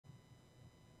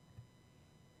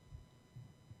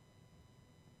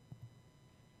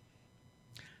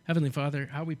Heavenly Father,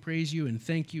 how we praise you and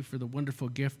thank you for the wonderful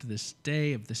gift of this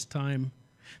day, of this time,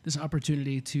 this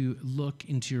opportunity to look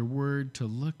into your word, to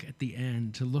look at the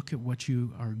end, to look at what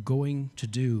you are going to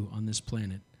do on this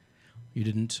planet. You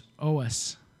didn't owe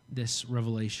us this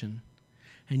revelation,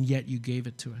 and yet you gave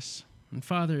it to us. And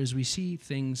Father, as we see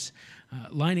things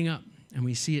lining up and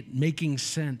we see it making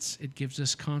sense, it gives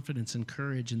us confidence and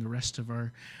courage in the rest of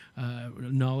our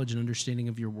knowledge and understanding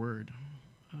of your word,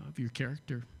 of your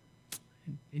character.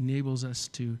 It enables us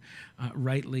to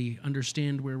rightly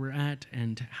understand where we're at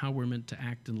and how we're meant to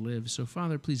act and live. So,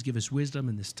 Father, please give us wisdom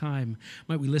in this time.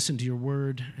 Might we listen to your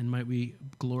word, and might we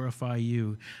glorify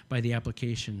you by the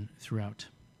application throughout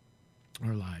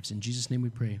our lives. In Jesus' name we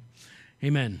pray.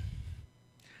 Amen.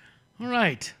 All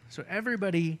right, so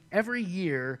everybody, every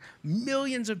year,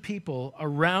 millions of people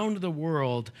around the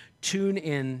world tune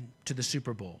in to the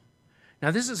Super Bowl. Now,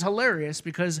 this is hilarious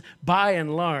because, by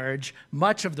and large,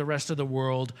 much of the rest of the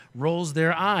world rolls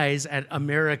their eyes at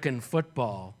American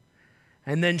football.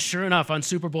 And then, sure enough, on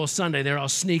Super Bowl Sunday, they're all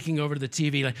sneaking over to the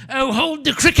TV like, oh, hold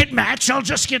the cricket match, I'll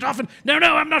just get off and, no,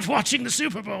 I'm not watching the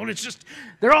Super Bowl. It's just,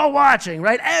 they're all watching,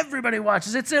 right? Everybody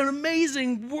watches. It's an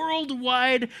amazing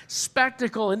worldwide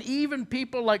spectacle. And even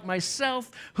people like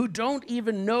myself who don't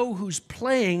even know who's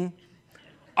playing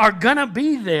are gonna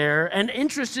be there and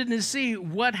interested to see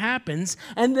what happens.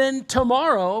 And then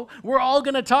tomorrow, we're all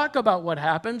gonna talk about what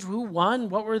happens, who won,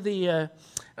 what were the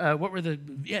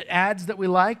ads that we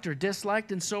liked or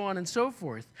disliked, and so on and so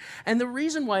forth. And the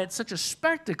reason why it's such a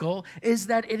spectacle is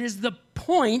that it is the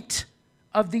point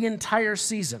of the entire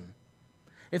season.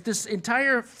 If this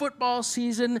entire football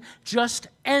season just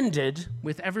ended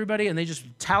with everybody and they just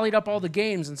tallied up all the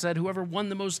games and said whoever won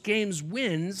the most games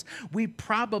wins, we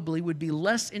probably would be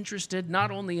less interested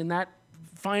not only in that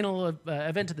final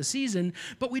event of the season,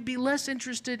 but we'd be less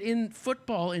interested in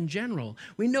football in general.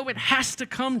 We know it has to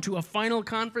come to a final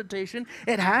confrontation.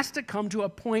 It has to come to a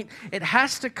point. It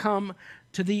has to come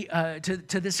to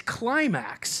to this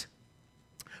climax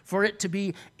for it to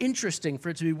be interesting, for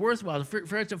it to be worthwhile,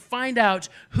 for it to find out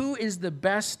who is the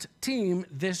best team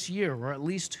this year, or at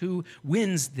least who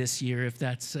wins this year, if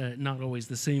that's not always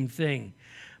the same thing.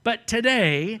 But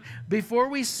today, before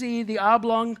we see the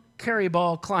oblong carry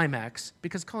ball climax,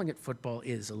 because calling it football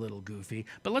is a little goofy,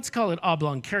 but let's call it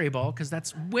oblong carry ball, because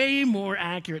that's way more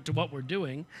accurate to what we're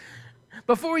doing.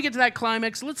 Before we get to that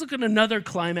climax, let's look at another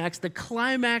climax, the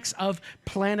climax of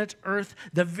planet Earth,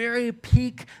 the very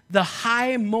peak, the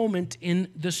high moment in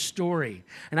the story.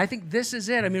 And I think this is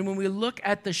it. I mean, when we look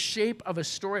at the shape of a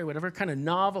story, whatever kind of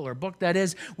novel or book that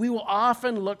is, we will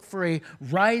often look for a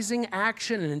rising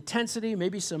action and intensity,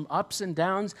 maybe some ups and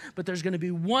downs, but there's going to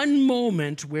be one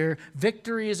moment where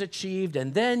victory is achieved,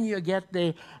 and then you get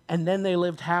and then they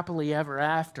lived happily ever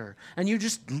after. And you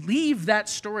just leave that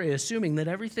story assuming that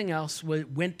everything else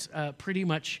went pretty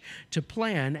much to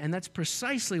plan, and that's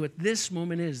precisely what this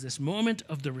moment is, this moment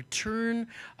of the return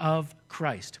of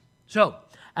Christ. So,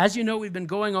 as you know, we've been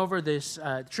going over this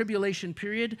tribulation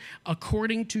period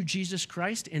according to Jesus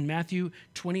Christ in Matthew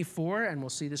 24, and we'll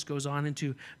see this goes on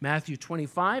into Matthew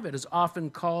 25. It is often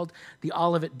called the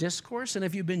Olivet Discourse, and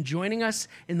if you've been joining us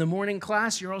in the morning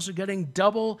class, you're also getting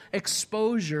double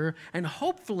exposure and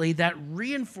hopefully that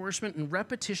reinforcement and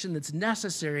repetition that's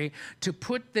necessary to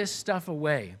put this stuff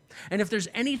away. And if there's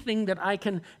anything that I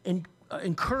can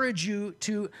encourage you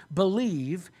to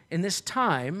believe in this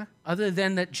time, other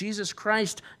than that Jesus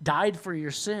Christ died for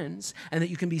your sins and that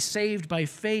you can be saved by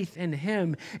faith in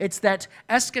him, it's that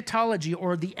eschatology,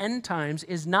 or the end times,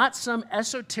 is not some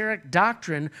esoteric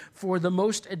doctrine for the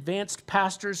most advanced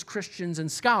pastors, Christians,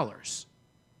 and scholars.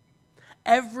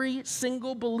 Every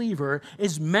single believer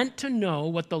is meant to know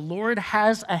what the Lord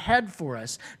has ahead for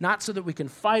us, not so that we can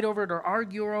fight over it or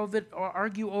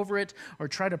argue over it or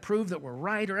try to prove that we're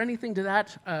right or anything to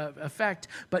that effect,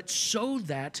 but so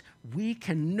that we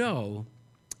can know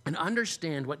and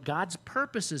understand what God's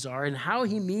purposes are and how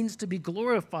he means to be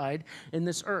glorified in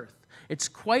this earth. It's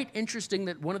quite interesting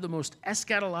that one of the most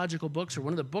eschatological books, or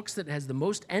one of the books that has the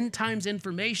most end times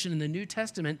information in the New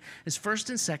Testament, is 1st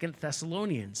and 2nd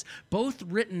Thessalonians, both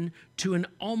written to an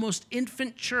almost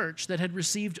infant church that had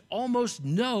received almost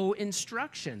no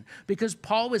instruction, because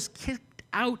Paul was kicked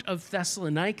out of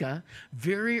Thessalonica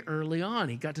very early on.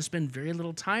 He got to spend very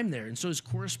little time there, and so his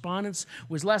correspondence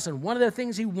was less. And one of the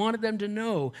things he wanted them to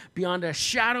know, beyond a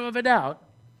shadow of a doubt,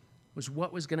 was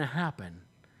what was going to happen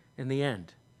in the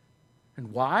end.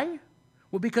 And why?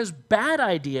 Well, because bad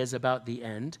ideas about the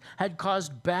end had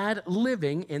caused bad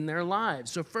living in their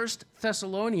lives. So 1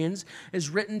 Thessalonians is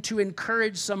written to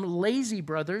encourage some lazy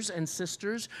brothers and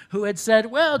sisters who had said,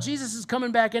 well, Jesus is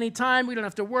coming back anytime. We don't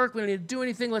have to work. We don't need to do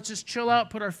anything. Let's just chill out,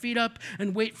 put our feet up,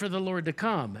 and wait for the Lord to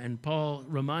come. And Paul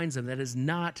reminds them that is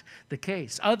not the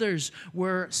case. Others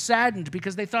were saddened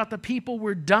because they thought the people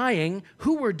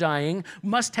who were dying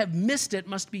must have missed it,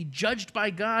 must be judged by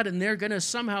God, and they're going to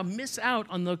somehow miss out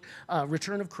on the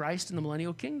return of Christ in the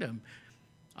millennial kingdom.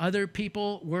 Other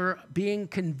people were being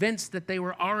convinced that they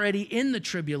were already in the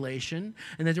tribulation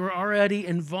and that they were already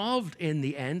involved in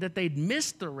the end, that they'd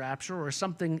missed the rapture or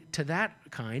something to that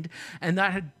kind, and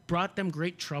that had brought them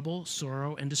great trouble,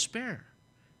 sorrow, and despair.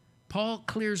 Paul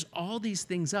clears all these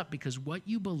things up because what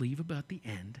you believe about the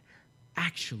end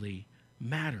actually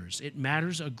matters. It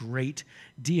matters a great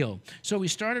deal. So we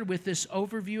started with this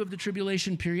overview of the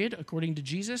tribulation period according to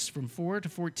Jesus from 4 to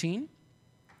 14.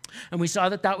 And we saw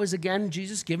that that was, again,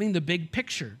 Jesus giving the big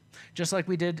picture, just like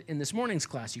we did in this morning's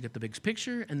class. You get the big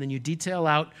picture, and then you detail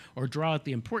out or draw out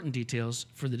the important details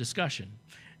for the discussion.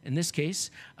 In this case,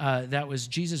 that was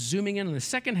Jesus zooming in on the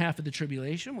second half of the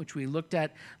tribulation, which we looked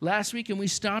at last week, and we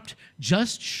stopped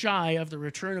just shy of the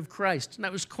return of Christ. And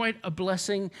that was quite a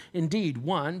blessing indeed.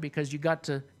 One, because you got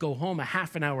to go home a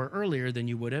half an hour earlier than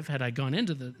you would have had I gone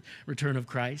into the return of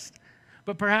Christ.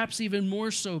 But perhaps even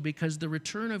more so because the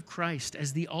return of Christ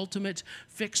as the ultimate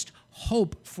fixed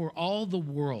hope for all the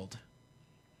world.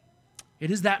 It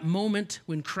is that moment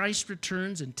when Christ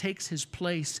returns and takes his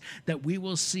place that we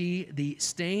will see the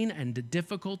stain and the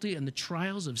difficulty and the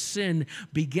trials of sin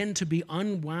begin to be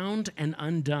unwound and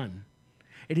undone.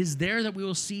 It is there that we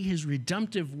will see his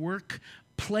redemptive work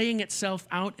playing itself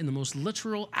out in the most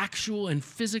literal, actual, and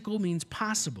physical means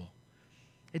possible.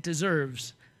 It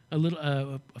deserves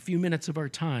a few minutes of our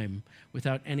time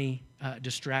without any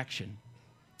distraction.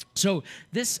 So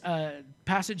this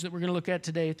passage that we're going to look at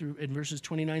today in verses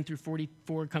 29 through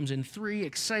 44 comes in three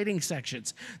exciting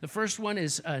sections. The first one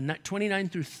is 29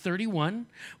 through 31,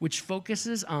 which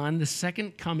focuses on the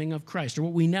second coming of Christ, or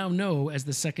what we now know as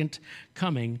the second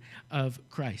coming of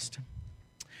Christ.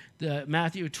 The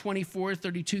Matthew 24,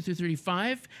 32 through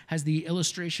 35 has the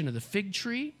illustration of the fig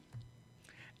tree.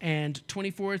 And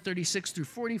 24, 36 through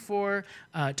 44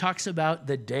 talks about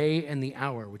the day and the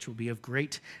hour, which will be of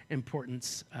great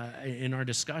importance in our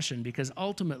discussion, because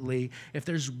ultimately, if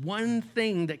there's one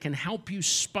thing that can help you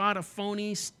spot a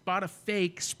phony, spot a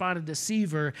fake, spot a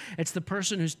deceiver, it's the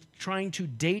person who's trying to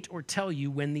date or tell you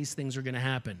when these things are going to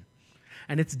happen.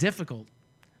 And it's difficult.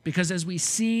 Because as we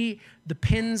see the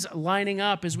pins lining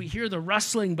up, as we hear the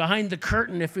rustling behind the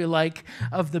curtain, if you like,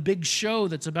 of the big show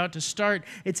that's about to start,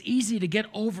 it's easy to get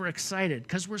overexcited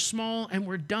because we're small and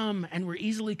we're dumb and we're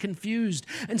easily confused.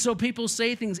 And so people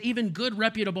say things, even good,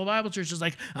 reputable Bible churches,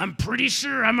 like, I'm pretty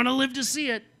sure I'm going to live to see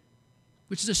it,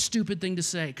 which is a stupid thing to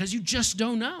say because you just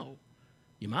don't know.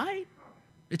 You might.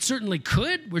 It certainly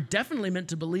could. We're definitely meant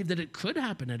to believe that it could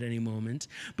happen at any moment.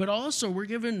 But also, we're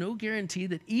given no guarantee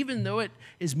that even though it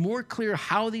is more clear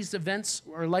how these events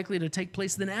are likely to take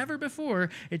place than ever before,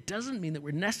 it doesn't mean that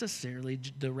we're necessarily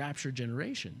the rapture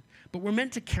generation. But we're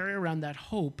meant to carry around that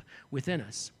hope within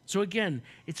us. So again,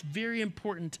 it's very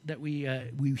important that we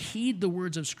heed the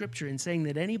words of Scripture in saying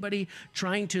that anybody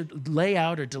trying to lay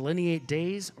out or delineate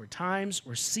days or times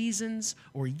or seasons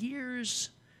or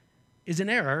years is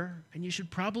an error, and you should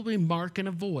probably mark and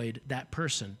avoid that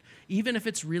person, even if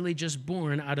it's really just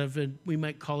born out of, we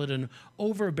might call it an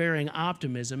overbearing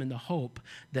optimism in the hope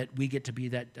that we get to be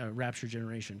that rapture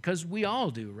generation, because we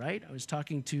all do, right? I was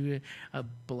talking to a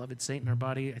beloved saint in our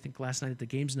body, I think last night at the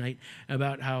games night,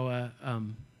 about how,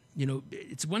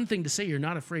 it's one thing to say you're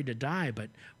not afraid to die, but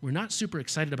we're not super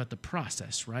excited about the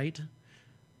process, right?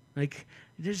 Like,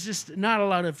 there's just not a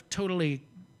lot of totally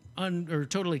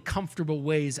comfortable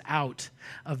ways out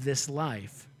of this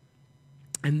life.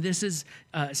 And this is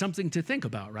something to think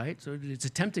about, right? So it's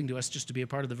tempting to us just to be a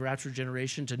part of the rapture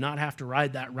generation, to not have to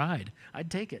ride that ride.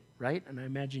 I'd take it, right? And I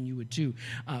imagine you would too.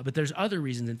 But there's other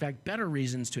reasons, in fact, better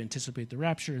reasons to anticipate the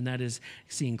rapture, and that is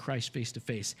seeing Christ face to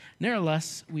face.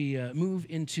 Nevertheless, we move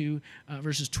into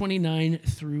verses 29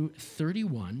 through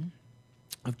 31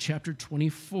 of chapter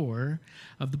 24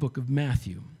 of the book of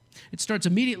Matthew. It starts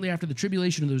immediately after the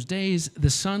tribulation of those days. The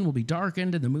sun will be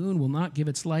darkened, and the moon will not give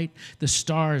its light. The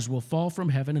stars will fall from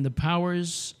heaven, and the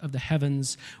powers of the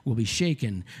heavens will be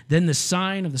shaken. Then the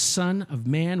sign of the Son of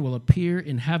Man will appear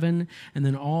in heaven, and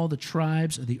then all the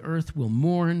tribes of the earth will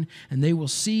mourn, and they will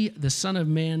see the Son of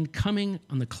Man coming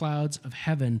on the clouds of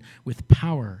heaven with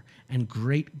power and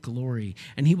great glory.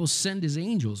 And he will send his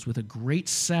angels with a great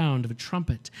sound of a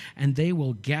trumpet, and they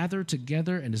will gather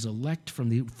together and his elect from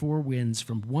the four winds,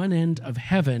 from one end of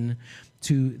heaven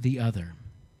to the other.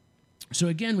 So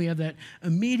again, we have that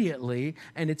immediately,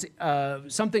 and it's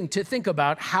something to think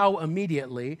about. How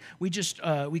immediately? We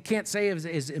can't say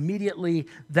is immediately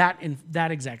that in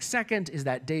that exact second. Is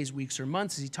that days, weeks, or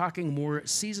months? Is he talking more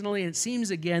seasonally? And it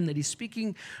seems again that he's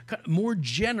speaking more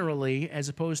generally as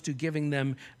opposed to giving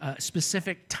them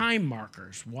specific time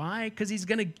markers. Why? Because he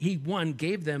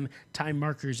gave them time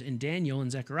markers in Daniel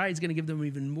and Zechariah. He's going to give them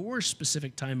even more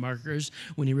specific time markers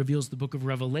when he reveals the book of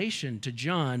Revelation to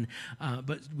John.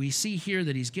 But we see here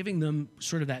that he's giving them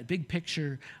sort of that big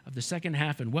picture of the second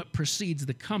half and what precedes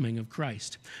the coming of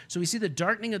Christ. So we see the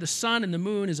darkening of the sun and the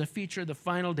moon is a feature of the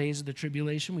final days of the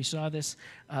tribulation. We saw this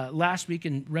last week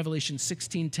in Revelation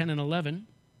 16, 10, and 11.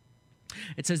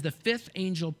 It says, the fifth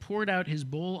angel poured out his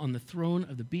bowl on the throne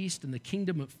of the beast, and the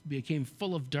kingdom became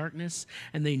full of darkness,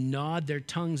 and they gnawed their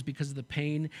tongues because of the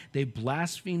pain. They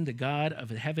blasphemed the God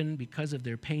of heaven because of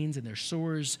their pains and their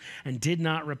sores, and did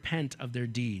not repent of their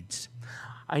deeds.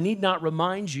 I need not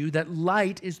remind you that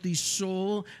light is the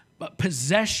sole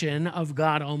possession of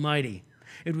God Almighty.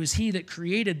 It was he that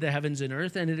created the heavens and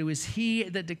earth, and it was he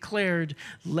that declared,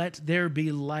 let there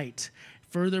be light.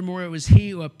 Furthermore, it was he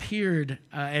who appeared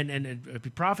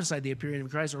and prophesied the appearing of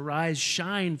Christ. Arise,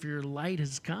 shine, for your light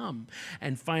has come.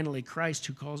 And finally, Christ,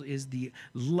 who is the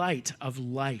light of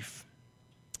life.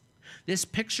 This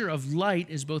picture of light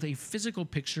is both a physical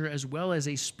picture as well as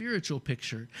a spiritual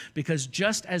picture, because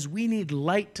just as we need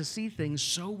light to see things,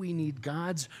 so we need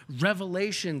God's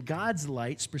revelation, God's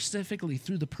light, specifically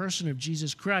through the person of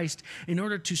Jesus Christ, in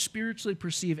order to spiritually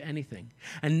perceive anything.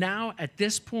 And now, at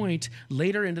this point,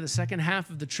 later into the second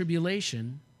half of the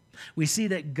tribulation, we see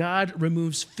that God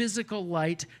removes physical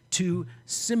light to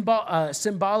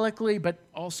symbolically, but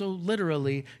also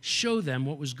literally, show them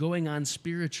what was going on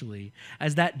spiritually,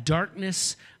 as that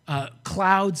darkness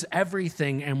clouds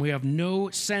everything, and we have no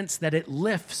sense that it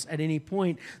lifts at any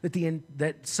point,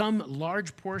 that some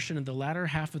large portion of the latter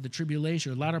half of the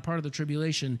tribulation, or latter part of the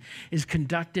tribulation, is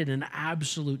conducted in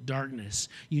absolute darkness.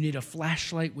 You need a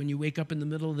flashlight when you wake up in the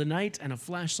middle of the night, and a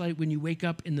flashlight when you wake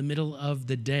up in the middle of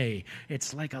the day.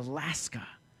 It's like Alaska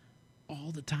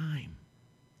all the time.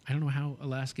 I don't know how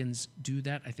Alaskans do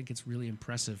that. I think it's really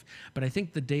impressive. But I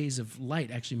think the days of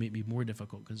light actually may be more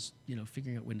difficult because,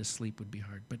 figuring out when to sleep would be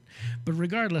hard. But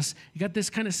regardless, you got this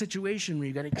kind of situation where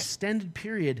you got an extended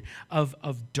period of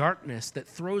darkness that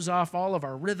throws off all of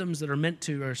our rhythms that are meant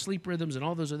to, our sleep rhythms and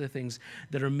all those other things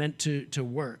that are meant to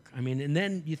work. And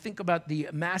then you think about the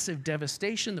massive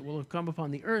devastation that will have come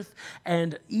upon the earth,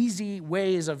 and easy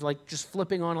ways of just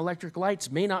flipping on electric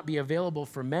lights may not be available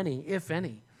for many, if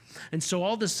any. And so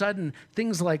all of a sudden,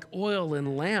 things like oil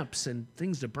and lamps and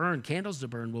things to burn, candles to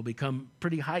burn, will become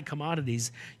pretty high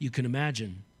commodities, you can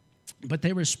imagine. But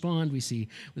they respond, we see,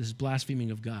 with this blaspheming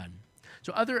of God.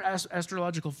 So other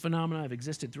astrological phenomena have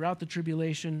existed throughout the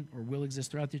tribulation, or will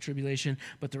exist throughout the tribulation,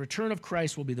 but the return of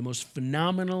Christ will be the most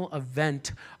phenomenal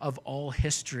event of all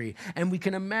history. And we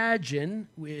can imagine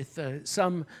with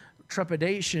some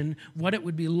trepidation what it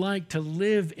would be like to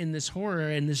live in this horror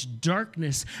and this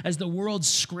darkness as the world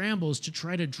scrambles to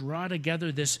try to draw together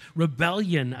this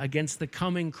rebellion against the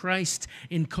coming Christ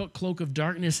in cloak of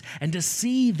darkness, and to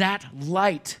see that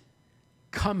light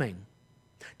coming,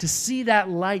 to see that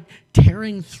light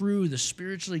tearing through the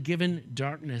spiritually given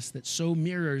darkness that so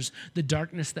mirrors the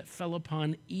darkness that fell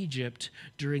upon Egypt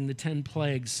during the 10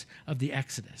 plagues of the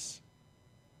Exodus.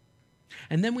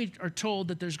 And then we are told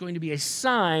that there's going to be a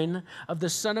sign of the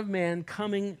Son of Man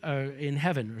coming in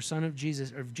heaven, or Son of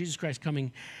Jesus, or Jesus Christ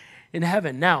coming in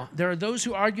heaven. Now, there are those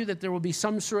who argue that there will be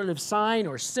some sort of sign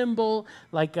or symbol,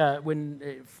 like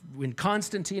when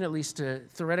Constantine, at least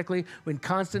theoretically, when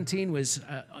Constantine was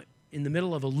in the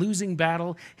middle of a losing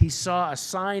battle, he saw a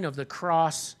sign of the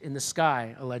cross in the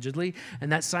sky, allegedly. And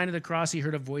that sign of the cross, he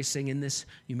heard a voice saying, "In this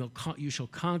you shall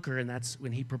conquer." And that's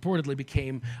when he purportedly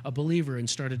became a believer and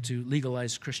started to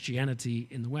legalize Christianity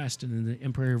in the West and in the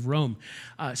Empire of Rome.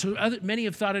 Many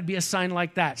have thought it'd be a sign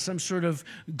like that, some sort of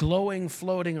glowing,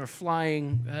 floating, or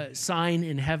flying sign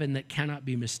in heaven that cannot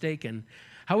be mistaken.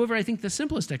 However, I think the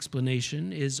simplest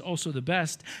explanation is also the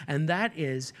best, and that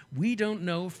is we don't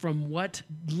know from what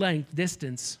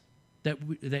distance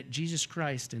that Jesus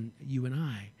Christ and you and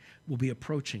I will be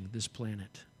approaching this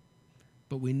planet.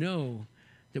 But we know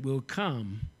that we'll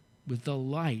come with the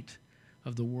light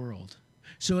of the world.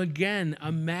 So again,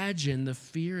 imagine the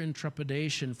fear and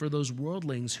trepidation for those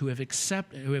worldlings who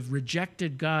have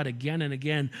rejected God again and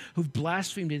again, who've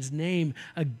blasphemed his name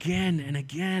again and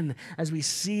again, as we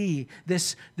see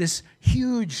this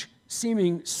huge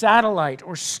seeming satellite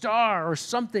or star or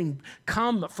something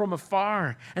come from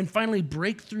afar and finally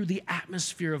break through the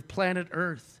atmosphere of planet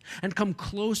Earth and come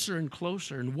closer and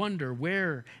closer and wonder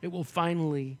where it will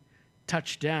finally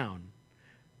touch down.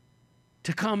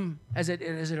 To come, as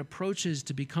it approaches,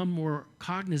 to become more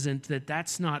cognizant that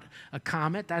that's not a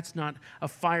comet, that's not a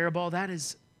fireball,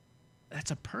 that's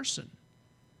a person.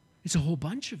 It's a whole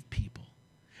bunch of people.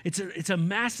 It's a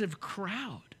massive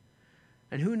crowd.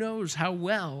 And who knows how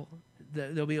well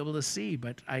they'll be able to see,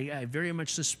 but I very much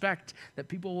suspect that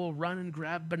people will run and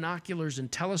grab binoculars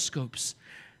and telescopes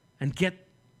and get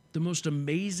the most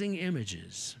amazing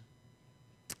images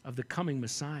of the coming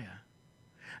Messiah.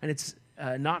 And it's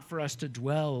not for us to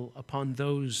dwell upon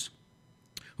those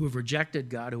who have rejected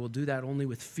God, who will do that only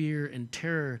with fear and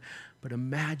terror, but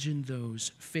imagine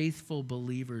those faithful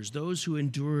believers, those who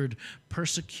endured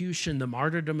persecution, the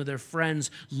martyrdom of their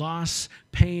friends, loss,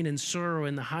 pain, and sorrow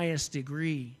in the highest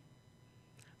degree,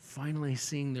 finally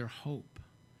seeing their hope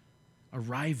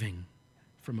arriving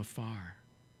from afar.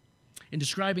 In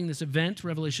describing this event,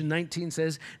 Revelation 19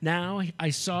 says, "Now I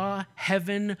saw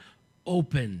heaven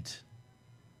opened."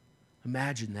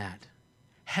 Imagine that.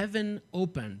 Heaven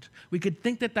opened. We could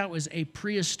think that was a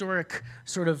prehistoric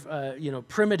sort of,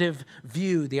 primitive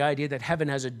view, the idea that heaven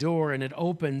has a door and it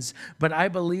opens. But I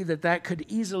believe that could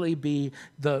easily be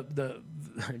the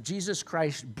Jesus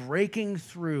Christ breaking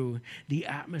through the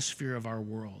atmosphere of our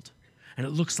world. And it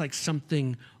looks like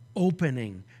something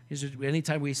opening.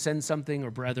 Anytime we send something, or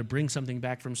rather bring something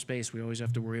back from space, we always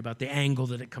have to worry about the angle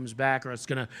that it comes back, or it's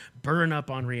going to burn up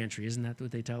on reentry. Isn't that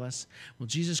what they tell us? Well,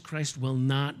 Jesus Christ will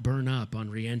not burn up on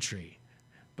reentry,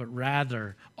 but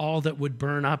rather all that would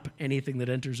burn up anything that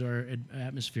enters our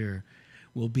atmosphere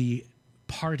will be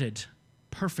parted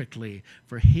perfectly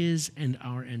for his and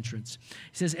our entrance.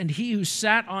 He says, "And he who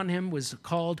sat on him was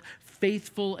called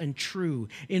faithful and true.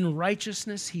 In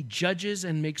righteousness he judges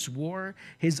and makes war.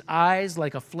 His eyes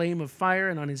like a flame of fire,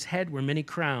 and on his head were many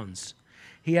crowns.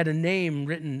 He had a name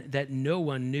written that no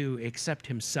one knew except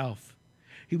himself.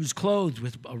 He was clothed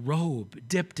with a robe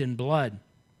dipped in blood,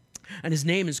 and his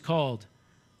name is called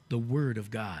the Word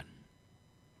of God.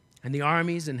 And the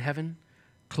armies in heaven,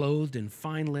 clothed in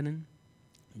fine linen,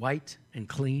 white and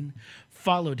clean,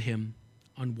 followed him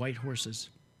on white horses.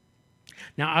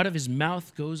 Now out of his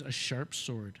mouth goes a sharp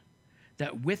sword,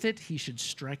 that with it he should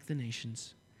strike the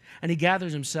nations. And he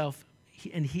gathers himself,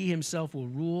 and he himself will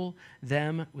rule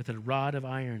them with a rod of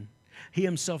iron. He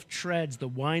himself treads the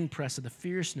winepress of the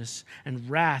fierceness and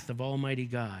wrath of Almighty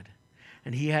God.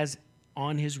 And he has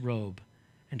on his robe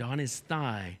and on his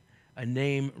thigh a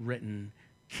name written,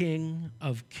 King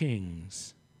of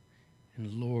Kings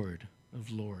and Lord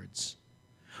of Lords."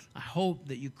 I hope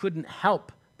that you couldn't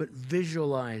help but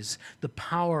visualize the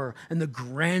power and the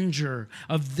grandeur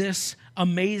of this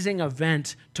amazing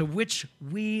event to which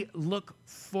we look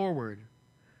forward.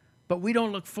 But we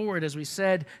don't look forward, as we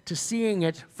said, to seeing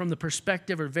it from the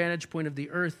perspective or vantage point of the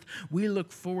earth. We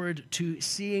look forward to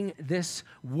seeing this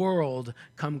world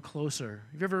come closer.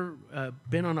 Have you ever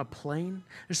been on a plane?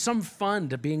 There's some fun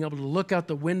to being able to look out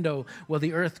the window while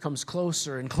the earth comes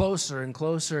closer and closer and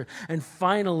closer. And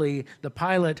finally, the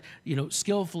pilot,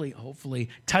 skillfully, hopefully,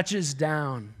 touches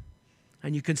down.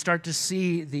 And you can start to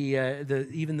see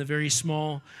even the very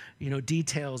small,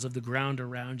 details of the ground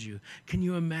around you. Can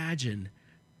you imagine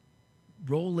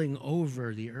rolling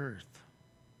over the earth,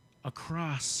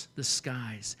 across the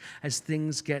skies, as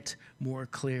things get more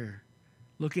clear?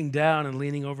 Looking down and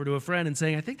leaning over to a friend and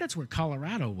saying, "I think that's where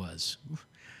Colorado was.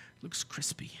 Looks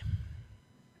crispy."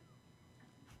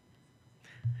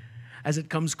 As it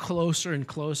comes closer and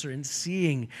closer, and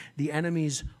seeing the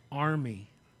enemy's army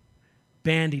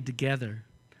bandied together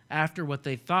after what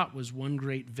they thought was one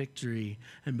great victory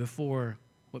and before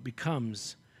what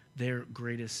becomes their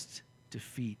greatest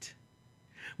defeat.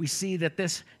 We see that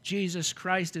this Jesus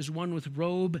Christ is one with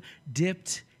robe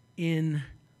dipped in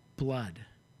blood.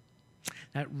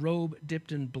 That robe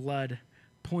dipped in blood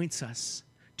points us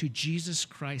to Jesus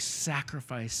Christ's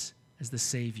sacrifice as the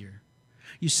Savior.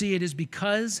 You see, it is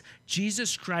because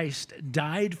Jesus Christ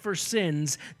died for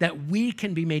sins that we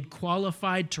can be made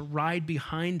qualified to ride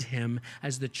behind him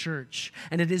as the church.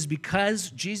 And it is because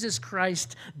Jesus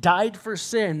Christ died for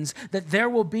sins that there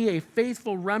will be a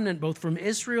faithful remnant both from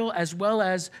Israel as well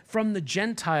as from the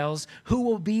Gentiles who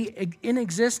will be in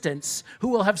existence, who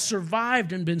will have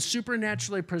survived and been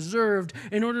supernaturally preserved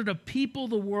in order to people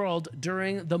the world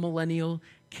during the millennial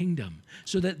kingdom,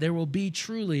 so that there will be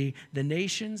truly the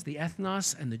nations, the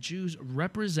ethnos, and the Jews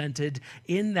represented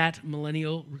in that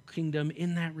millennial kingdom,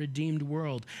 in that redeemed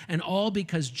world. And all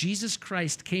because Jesus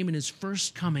Christ came in his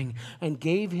first coming and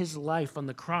gave his life on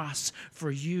the cross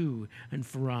for you and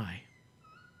for I.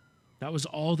 That was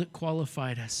all that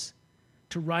qualified us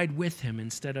to ride with him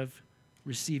instead of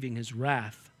receiving his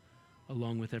wrath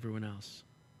along with everyone else.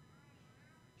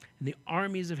 And the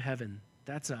armies of heaven,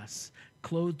 that's us,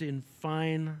 clothed in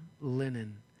fine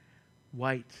linen,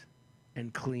 white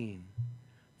and clean,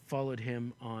 followed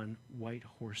him on white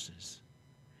horses.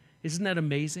 Isn't that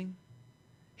amazing?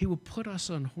 He will put us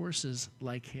on horses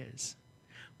like his.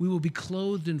 We will be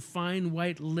clothed in fine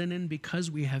white linen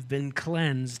because we have been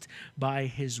cleansed by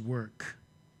his work.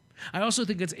 I also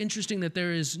think it's interesting that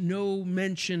there is no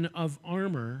mention of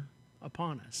armor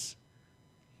upon us.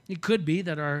 It could be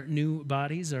that our new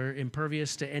bodies are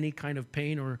impervious to any kind of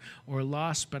pain or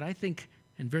loss, but I think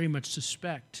and very much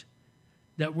suspect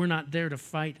that we're not there to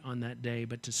fight on that day,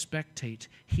 but to spectate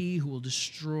he who will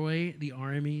destroy the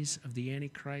armies of the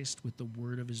Antichrist with the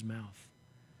word of his mouth.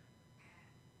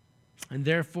 And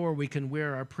therefore we can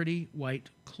wear our pretty white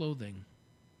clothing,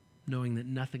 knowing that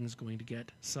nothing's going to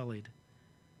get sullied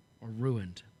or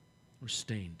ruined or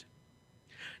stained.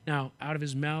 Now, out of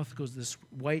his mouth goes this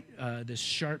this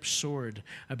sharp sword.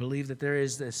 I believe that there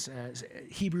is this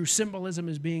Hebrew symbolism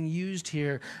is being used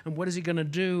here. And what is he going to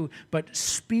do but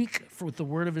speak with the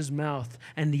word of his mouth,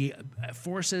 and the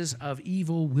forces of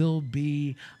evil will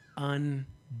be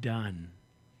undone.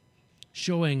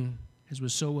 Showing, as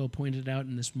was so well pointed out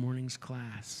in this morning's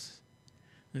class,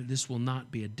 that this will not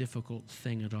be a difficult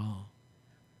thing at all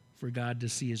for God to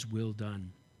see his will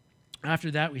done.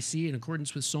 After that, we see, in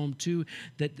accordance with Psalm 2,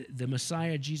 that the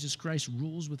Messiah, Jesus Christ,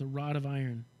 rules with a rod of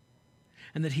iron,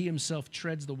 and that he himself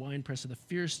treads the winepress of the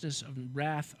fierceness of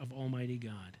wrath of Almighty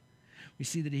God. We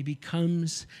see that he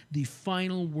becomes the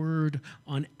final word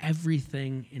on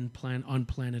everything on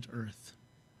planet Earth.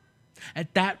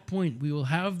 At that point, we will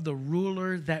have the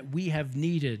ruler that we have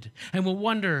needed. And we'll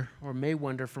wonder, or may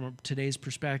wonder from today's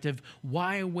perspective,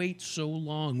 why wait so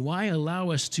long? Why allow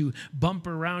us to bump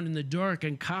around in the dark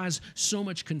and cause so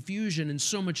much confusion and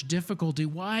so much difficulty?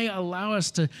 Why allow us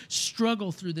to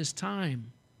struggle through this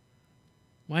time?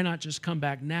 Why not just come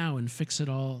back now and fix it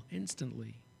all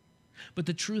instantly? But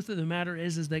the truth of the matter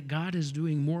is that God is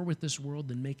doing more with this world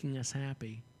than making us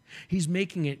happy. He's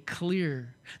making it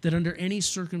clear that under any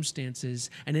circumstances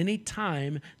and any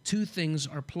time, two things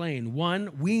are plain. One,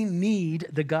 we need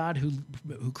the God who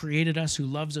created us, who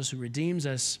loves us, who redeems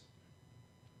us.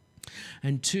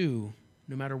 And two,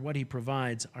 no matter what he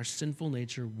provides, our sinful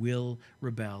nature will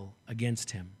rebel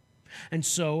against him. And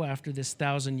so, after this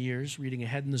 1,000 years, reading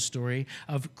ahead in the story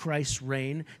of Christ's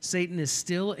reign, Satan is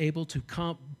still able to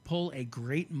pull a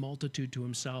great multitude to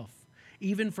himself.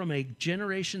 Even from a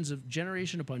generation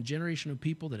upon generation of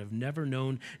people that have never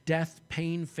known death,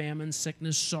 pain, famine,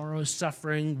 sickness, sorrow,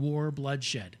 suffering, war,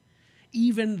 bloodshed.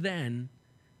 Even then,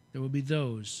 there will be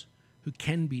those who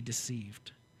can be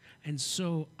deceived. And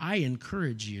so I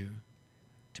encourage you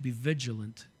to be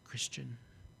vigilant, Christian.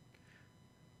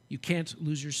 You can't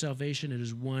lose your salvation. It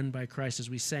is won by Christ. As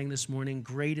we sang this morning,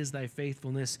 great is thy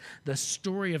faithfulness. The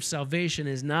story of salvation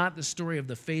is not the story of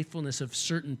the faithfulness of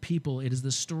certain people. It is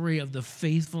the story of the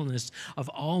faithfulness of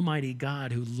Almighty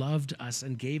God, who loved us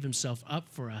and gave himself up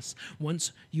for us.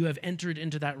 Once you have entered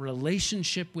into that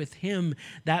relationship with him,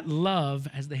 that love,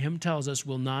 as the hymn tells us,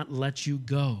 will not let you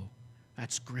go.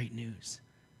 That's great news.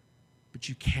 But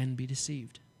you can be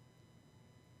deceived.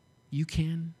 You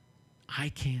can. I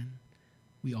can.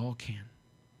 We all can.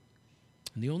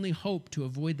 And the only hope to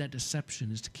avoid that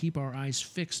deception is to keep our eyes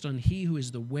fixed on he who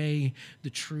is the way, the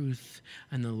truth,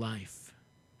 and the life.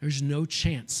 There's no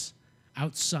chance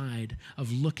outside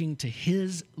of looking to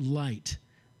his light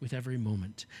with every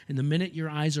moment. And the minute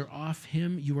your eyes are off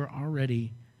him, you are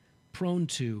already prone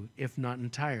to, if not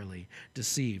entirely,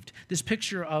 deceived. This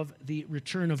picture of the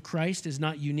return of Christ is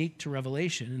not unique to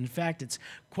Revelation. In fact, it's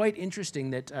quite interesting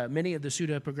that many of the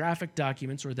pseudepigraphic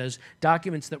documents, or those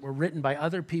documents that were written by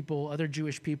other people, other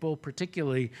Jewish people,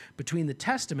 particularly between the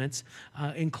Testaments,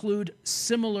 include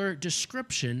similar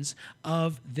descriptions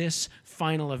of this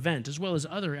final event, as well as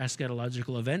other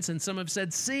eschatological events. And some have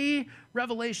said, see,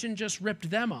 Revelation just ripped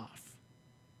them off.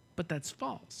 But that's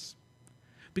false.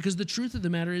 Because the truth of the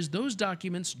matter is those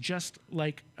documents, just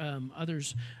like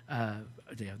those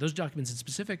documents in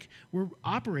specific, were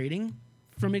operating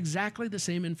from exactly the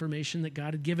same information that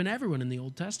God had given everyone in the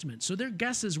Old Testament. So their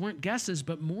guesses weren't guesses,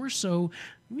 but more so,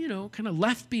 kind of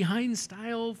left behind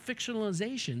style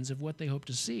fictionalizations of what they hoped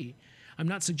to see. I'm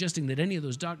not suggesting that any of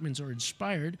those documents are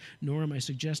inspired, nor am I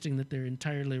suggesting that they're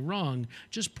entirely wrong.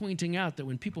 Just pointing out that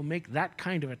when people make that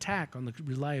kind of attack on the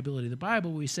reliability of the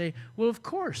Bible, we say, well, of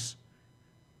course,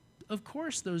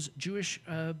 those Jewish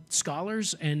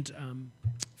scholars and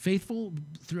faithful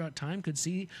throughout time could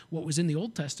see what was in the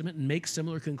Old Testament and make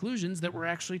similar conclusions that were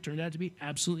actually turned out to be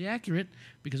absolutely accurate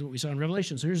because of what we saw in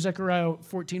Revelation. So here's Zechariah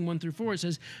 14, 1 through 4. It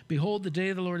says, "Behold, the day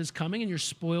of the Lord is coming, and your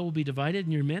spoil will be divided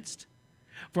in your midst.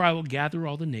 For I will gather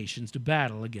all the nations to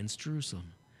battle against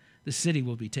Jerusalem. The city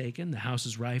will be taken, the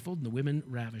houses rifled, and the women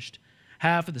ravished.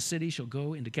 Half of the city shall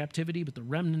go into captivity, but the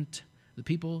remnant, the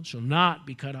people, shall not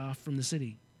be cut off from the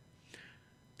city.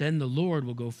 Then the Lord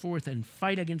will go forth and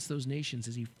fight against those nations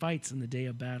as he fights in the day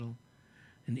of battle.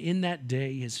 And in that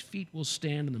day his feet will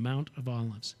stand on the Mount of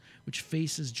Olives, which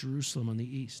faces Jerusalem on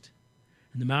the east.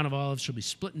 And the Mount of Olives shall be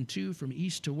split in two from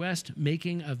east to west,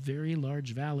 making a very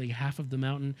large valley. Half of the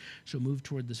mountain shall move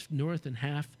toward the north and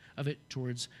half of it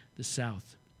towards the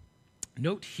south."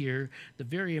 Note here the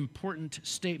very important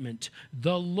statement,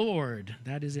 the Lord.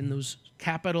 That is in those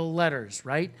capital letters,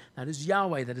 right? That is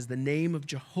Yahweh. That is the name of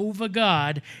Jehovah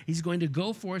God. He's going to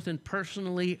go forth and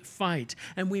personally fight.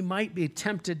 And we might be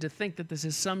tempted to think that this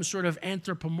is some sort of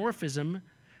anthropomorphism,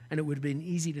 and it would have been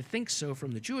easy to think so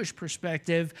from the Jewish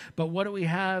perspective. But what do we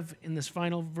have in this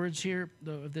final verse here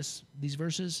of these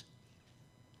verses?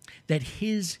 That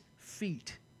his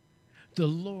feet, the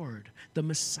Lord, the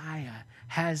Messiah,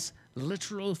 has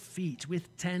literal feet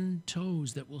with 10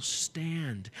 toes that will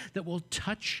stand, that will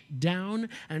touch down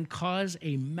and cause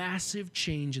a massive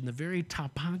change in the very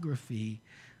topography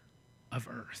of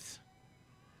earth.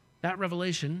 That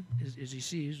revelation, as you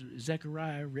see, is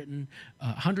Zechariah written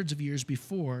hundreds of years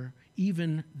before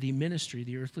even the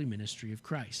earthly ministry of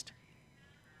Christ.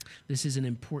 This is an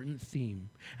important theme.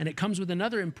 And it comes with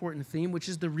another important theme, which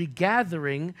is the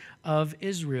regathering of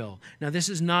Israel. Now, this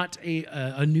is not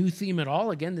a new theme at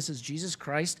all. Again, this is Jesus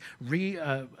Christ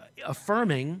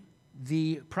affirming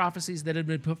the prophecies that had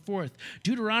been put forth.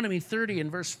 Deuteronomy 30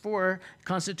 and verse 4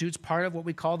 constitutes part of what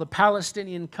we call the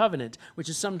Palestinian covenant, which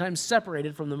is sometimes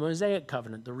separated from the Mosaic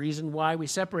covenant. The reason why we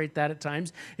separate that at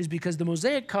times is because the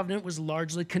Mosaic covenant was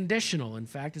largely conditional. In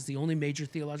fact, it's the only major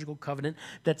theological covenant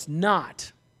that's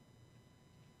not,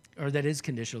 or that is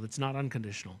conditional, that's not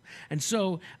unconditional. And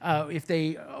so if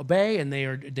they obey and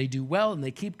they do well and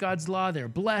they keep God's law, they're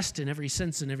blessed in every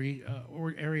sense, in every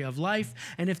area of life.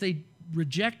 And if they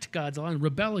reject God's law and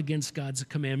rebel against God's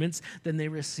commandments, then they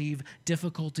receive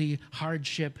difficulty,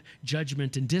 hardship,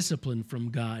 judgment, and discipline from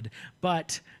God.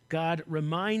 But God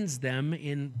reminds them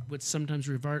in what's sometimes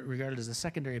regarded as a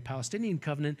secondary Palestinian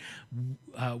covenant,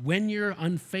 when you're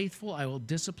unfaithful, I will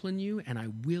discipline you and I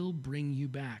will bring you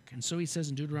back. And so he says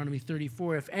in Deuteronomy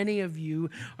 34, if any of you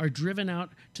are driven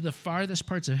out to the farthest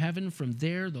parts of heaven, from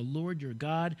there the Lord your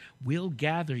God will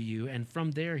gather you, and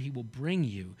from there he will bring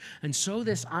you. And so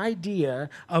this idea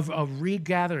of a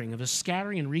regathering, of a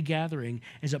scattering and regathering,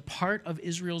 is a part of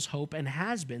Israel's hope and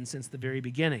has been since the very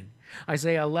beginning.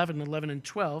 Isaiah 11 and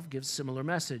 12 gives similar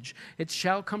message. It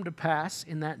shall come to pass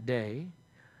in that day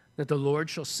that the Lord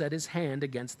shall set his hand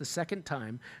against the second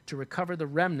time to recover the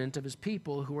remnant of his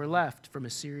people who are left from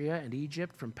Assyria and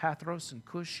Egypt, from Pathros and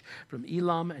Cush, from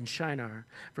Elam and Shinar,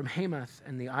 from Hamath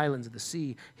and the islands of the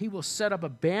sea. He will set up a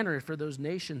banner for those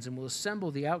nations and will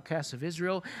assemble the outcasts of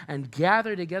Israel and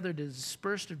gather together the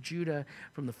dispersed of Judah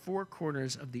from the four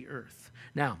corners of the earth.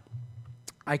 Now,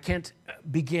 I can't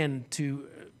begin to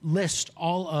list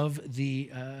all of the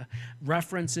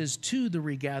references to the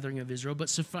regathering of Israel, but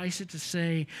suffice it to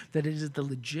say that it is the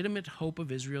legitimate hope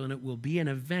of Israel, and it will be an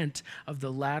event of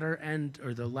the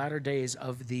latter days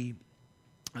of the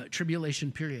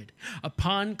tribulation period.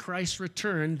 Upon Christ's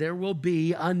return, there will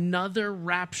be another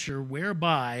rapture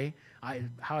whereby,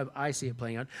 how I see it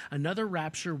playing out, another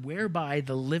rapture whereby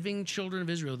the living children of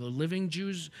Israel, the living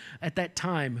Jews at that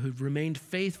time who've remained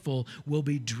faithful, will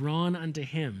be drawn unto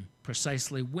him.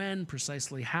 Precisely when,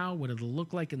 precisely how, what it'll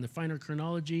look like in the finer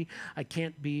chronology, I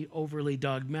can't be overly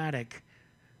dogmatic.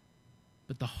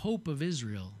 But the hope of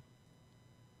Israel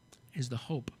is the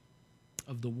hope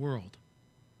of the world.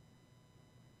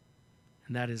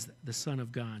 And that is the Son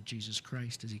of God, Jesus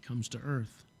Christ, as he comes to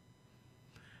earth.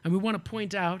 And we want to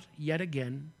point out, yet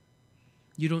again,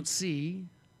 you don't see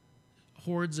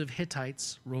hordes of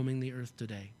Hittites roaming the earth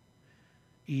today.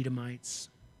 Edomites,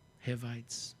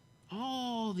 Hivites,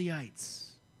 all the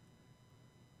ites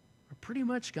are pretty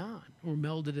much gone or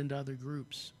melded into other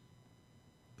groups.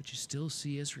 But you still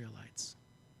see Israelites.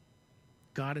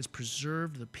 God has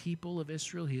preserved the people of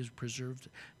Israel. He has preserved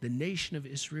the nation of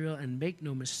Israel. And make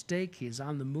no mistake, he is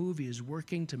on the move. He is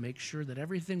working to make sure that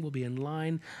everything will be in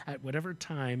line at whatever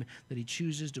time that he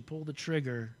chooses to pull the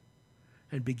trigger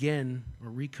and begin or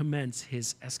recommence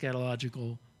his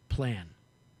eschatological plan.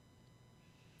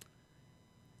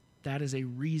 That is a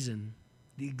reason.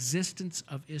 The existence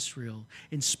of Israel,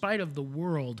 in spite of the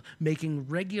world making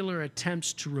regular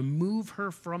attempts to remove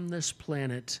her from this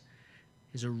planet,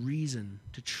 is a reason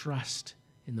to trust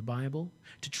in the Bible,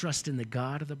 to trust in the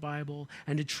God of the Bible,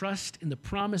 and to trust in the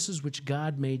promises which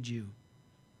God made you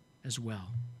as well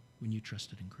when you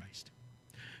trusted in Christ.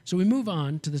 So we move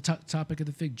on to the topic of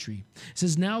the fig tree. It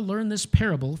says, now learn this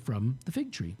parable from the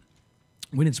fig tree.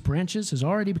 When its branches has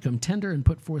already become tender and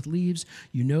put forth leaves,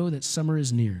 you know that summer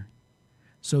is near.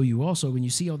 So you also, when you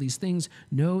see all these things,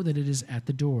 know that it is at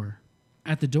the door,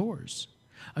 at the doors.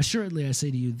 Assuredly, I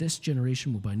say to you, this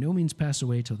generation will by no means pass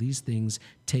away till these things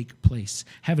take place.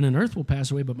 Heaven and earth will pass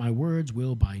away, but my words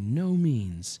will by no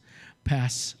means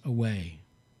pass away.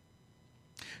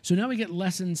 So now we get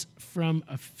lessons from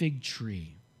a fig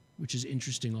tree, which is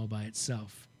interesting all by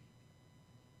itself.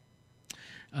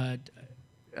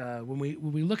 When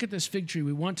we look at this fig tree,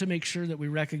 we want to make sure that we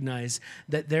recognize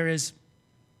that there is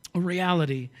a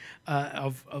reality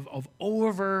of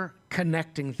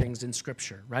over-connecting things in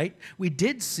Scripture, right? We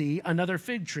did see another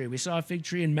fig tree. We saw a fig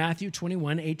tree in Matthew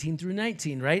 21, 18 through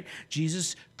 19, right?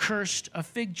 Jesus cursed a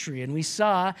fig tree, and we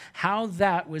saw how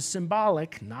that was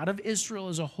symbolic, not of Israel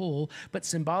as a whole, but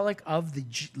symbolic of the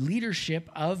leadership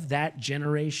of that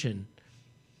generation.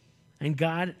 And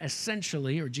God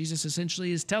essentially, or Jesus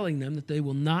essentially, is telling them that they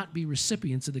will not be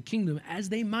recipients of the kingdom as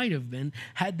they might have been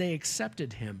had they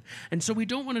accepted him. And so we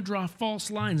don't want to draw false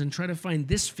lines and try to find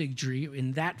this fig tree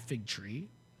in that fig tree.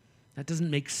 That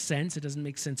doesn't make sense. It doesn't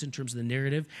make sense in terms of the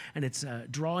narrative, and it's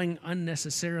drawing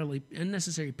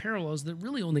unnecessary parallels that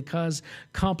really only cause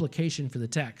complication for the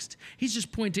text. He's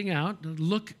just pointing out,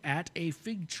 look at a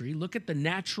fig tree, look at the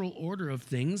natural order of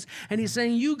things, and he's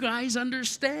saying, you guys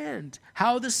understand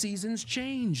how the seasons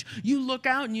change. You look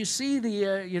out and you see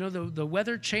the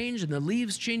weather change and the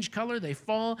leaves change color, they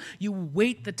fall. You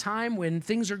wait the time when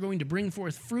things are going to bring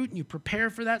forth fruit, and you prepare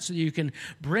for that so that you can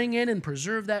bring in and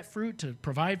preserve that fruit to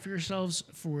provide for yourselves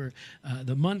for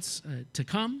the months to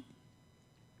come.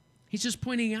 He's just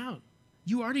pointing out,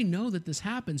 you already know that this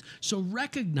happens, so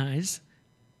recognize,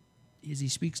 as he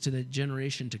speaks to the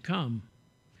generation to come,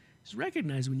 just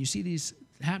recognize when you see these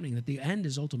happening that the end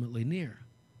is ultimately near.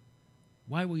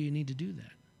 Why will you need to do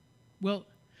that? Well,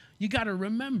 you got to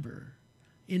remember,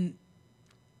 in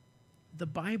the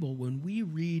Bible, when we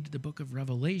read the book of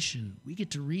Revelation, we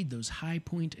get to read those high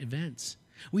point events.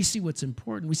 We see what's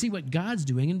important. We see what God's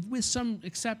doing, and with some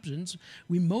exceptions,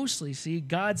 we mostly see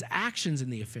God's actions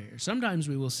in the affair. Sometimes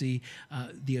we will see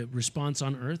the response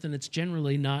on earth, and it's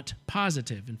generally not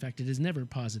positive. In fact, it is never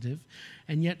positive.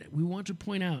 And yet, we want to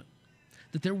point out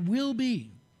that there will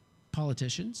be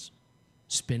politicians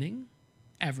spinning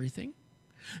everything.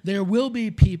 There will be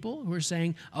people who are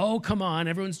saying, oh, come on,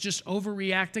 everyone's just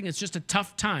overreacting. It's just a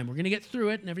tough time. We're going to get through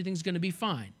it, and everything's going to be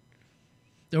fine.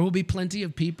 There will be plenty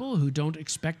of people who don't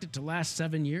expect it to last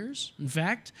 7 years. In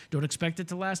fact, don't expect it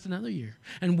to last another year.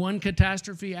 And one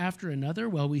catastrophe after another,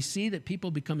 while we see that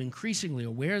people become increasingly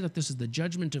aware that this is the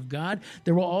judgment of God,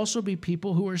 there will also be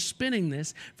people who are spinning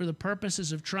this for the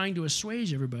purposes of trying to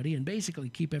assuage everybody and basically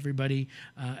keep everybody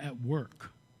at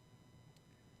work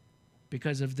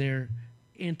because of their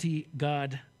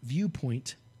anti-God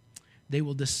viewpoint. They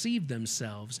will deceive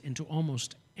themselves into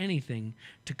almost anything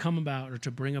to come about or to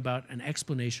bring about an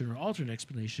explanation or alternate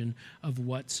explanation of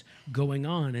what's going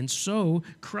on. And so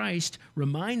Christ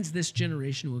reminds this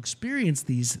generation who will experience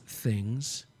these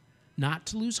things not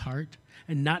to lose heart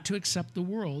and not to accept the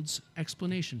world's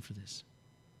explanation for this.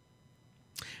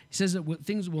 He says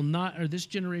that this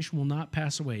generation will not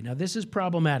pass away. Now, this is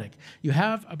problematic. You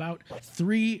have about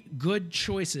 3 good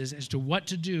choices as to what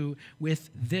to do with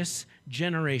this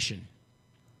generation.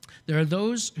 There are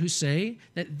those who say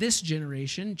that this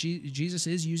generation, Jesus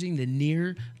is using the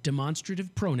near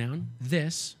demonstrative pronoun,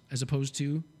 this, as opposed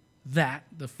to that,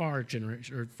 the far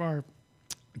generation, or far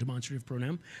demonstrative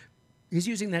pronoun. He's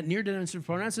using that near demonstrative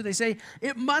pronoun, so they say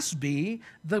it must be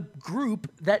the group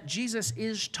that Jesus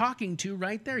is talking to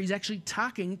right there. He's actually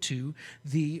talking to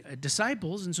the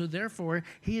disciples, and so therefore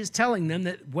he is telling them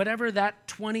that whatever that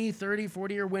 20, 30,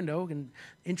 40-year window, and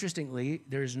interestingly,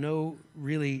 there's no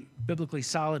really biblically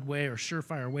solid way or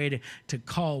surefire way to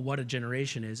call what a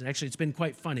generation is. And actually, it's been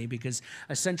quite funny because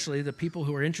essentially the people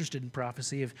who are interested in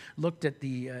prophecy have looked at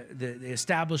the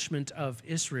establishment of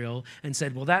Israel and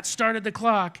said, well, that started the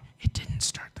clock. It didn't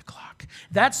start the clock.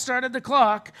 That started the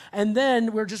clock, and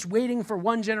then we're just waiting for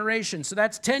one generation. So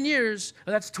that's 10 years,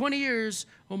 or that's 20 years.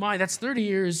 Oh my, that's 30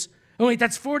 years. Oh wait,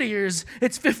 that's 40 years.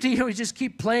 It's 50. We just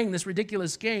keep playing this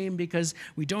ridiculous game because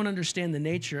we don't understand the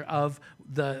nature of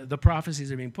the prophecies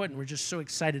that are being put, and we're just so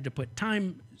excited to put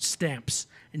time stamps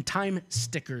and time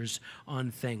stickers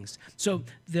on things. So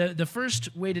the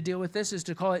first way to deal with this is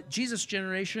to call it Jesus'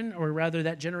 generation, or rather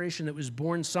that generation that was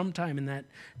born sometime in that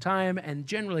time, and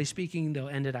generally speaking, they'll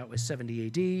end it out with 70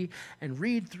 AD, and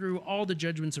read through all the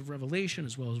judgments of Revelation,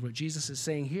 as well as what Jesus is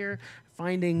saying here,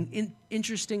 finding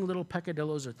interesting little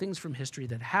peccadillos or things from history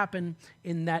that happen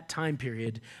in that time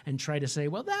period, and try to say,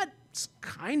 well, that's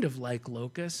kind of like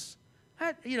locusts.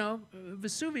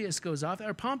 Vesuvius goes off,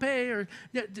 or Pompeii, or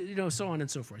so on and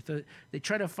so forth. They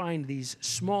try to find these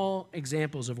small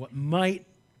examples of what might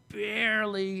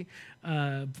barely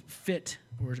fit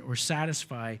or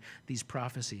satisfy these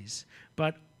prophecies,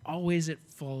 but always it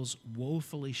falls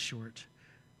woefully short.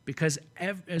 Because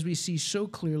as we see so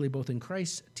clearly, both in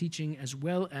Christ's teaching as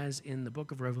well as in the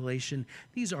book of Revelation,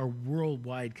 these are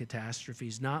worldwide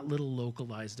catastrophes, not little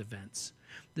localized events.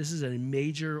 This is a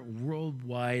major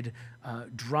worldwide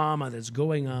drama that's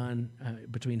going on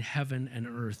between heaven and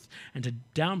earth. And to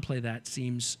downplay that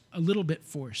seems a little bit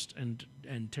forced and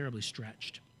terribly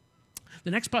stretched.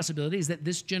 The next possibility is that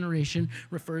this generation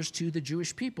refers to the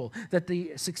Jewish people, that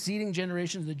the succeeding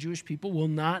generations of the Jewish people will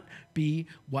not be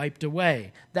wiped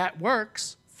away. That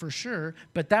works, for sure,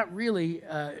 but that really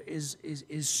is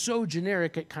so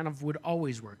generic it kind of would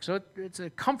always work. So it's a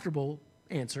comfortable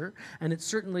answer, and it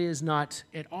certainly is not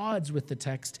at odds with the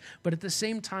text, but at the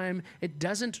same time, it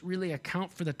doesn't really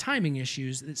account for the timing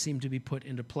issues that seem to be put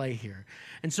into play here.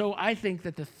 And so I think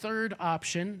that the third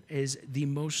option is the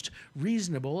most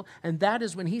reasonable, and that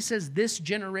is when he says this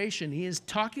generation, he is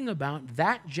talking about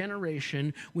that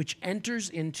generation which enters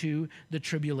into the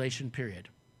tribulation period.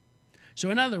 So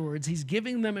in other words, he's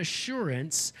giving them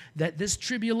assurance that this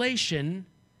tribulation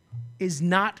is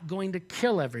not going to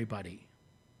kill everybody.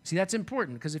 See, that's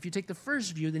important, because if you take the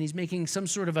first view, then he's making some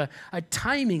sort of a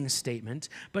timing statement.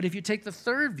 But if you take the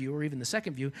third view, or even the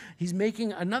second view, he's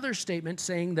making another statement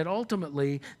saying that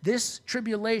ultimately this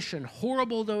tribulation,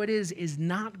 horrible though it is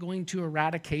not going to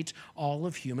eradicate all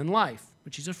of human life,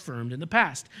 which he's affirmed in the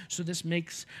past. So this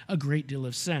makes a great deal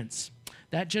of sense.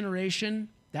 That generation,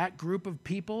 that group of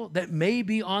people that may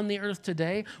be on the earth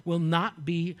today will not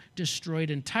be destroyed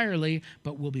entirely,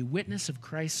 but will be witness of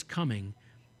Christ's coming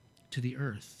to the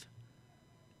earth.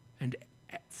 And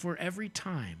for every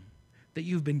time that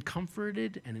you've been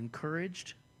comforted and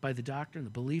encouraged by the doctrine, the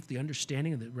belief, the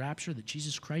understanding of the rapture that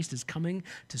Jesus Christ is coming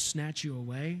to snatch you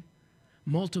away,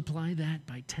 multiply that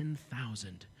by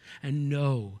 10,000 and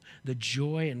know the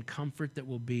joy and comfort that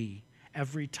will be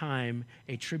every time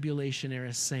a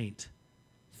tribulation-era saint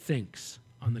thinks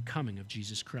on the coming of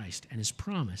Jesus Christ and his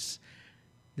promise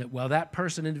that while that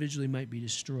person individually might be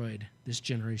destroyed, this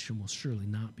generation will surely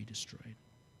not be destroyed.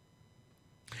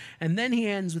 And then he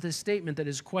ends with a statement that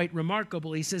is quite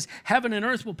remarkable. He says, heaven and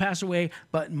earth will pass away,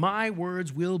 but my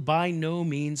words will by no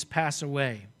means pass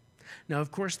away. Now,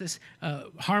 of course, this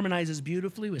harmonizes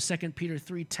beautifully with 2 Peter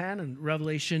 3:10 and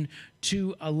Revelation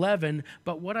 2:11.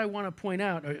 But what I want to point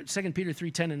out, 2 Peter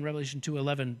 3:10 and Revelation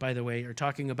 2:11, by the way, are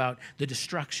talking about the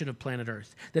destruction of planet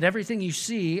Earth. That everything you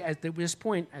see at this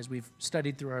point, as we've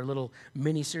studied through our little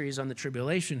mini-series on the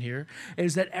tribulation here,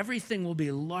 is that everything will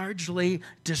be largely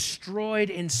destroyed,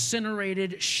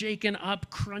 incinerated, shaken up,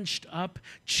 crunched up,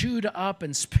 chewed up,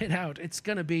 and spit out. It's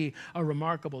going to be a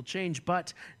remarkable change,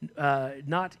 but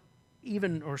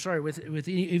with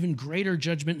even greater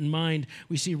judgment in mind,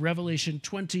 we see Revelation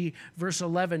 20, verse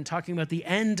 11, talking about the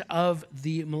end of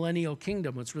the millennial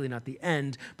kingdom. Well, it's really not the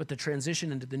end, but the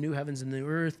transition into the new heavens and the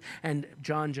earth. And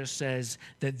John just says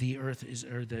that the earth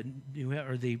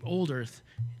the old earth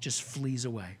just flees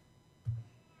away.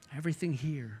 Everything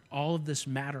here, all of this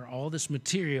matter, all this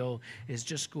material is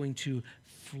just going to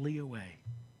flee away.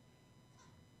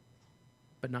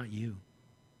 But not you.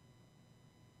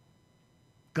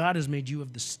 God has made you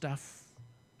of the stuff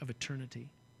of eternity.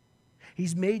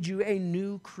 He's made you a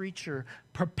new creature,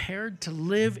 prepared to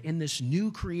live in this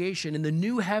new creation, in the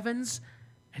new heavens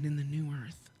and in the new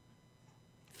earth.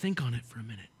 Think on it for a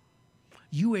minute.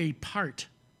 You are a part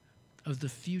of the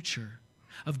future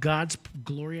of God's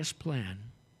glorious plan,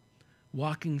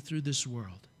 walking through this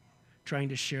world, trying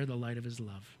to share the light of his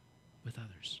love with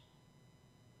others.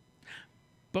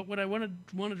 But what I want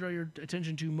to draw your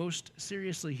attention to most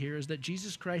seriously here is that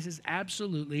Jesus Christ is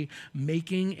absolutely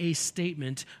making a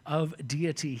statement of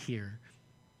deity here.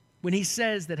 When he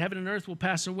says that heaven and earth will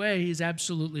pass away, he's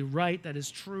absolutely right. That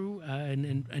is true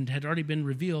and had already been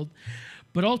revealed.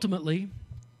 But ultimately,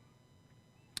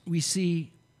 we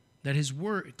see that his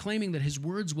word, claiming that his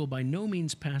words will by no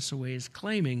means pass away, is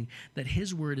claiming that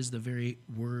his word is the very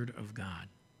word of God.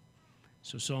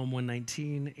 So Psalm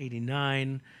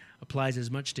 119:89 applies as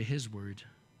much to his word,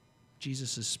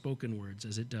 Jesus' spoken words,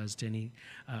 as it does to any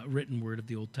written word of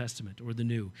the Old Testament or the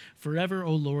New. Forever,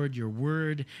 O Lord, your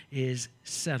word is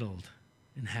settled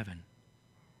in heaven.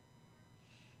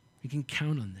 We can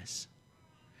count on this.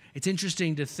 It's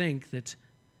interesting to think that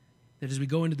as we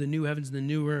go into the new heavens and the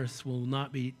new earth, we'll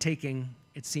not be taking,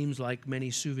 it seems like,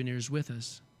 many souvenirs with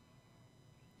us.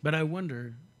 But I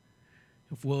wonder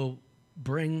if we'll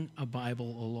bring a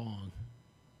Bible along,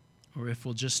 or if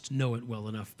we'll just know it well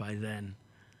enough by then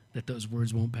that those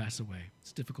words won't pass away.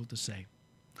 It's difficult to say.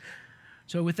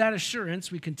 So with that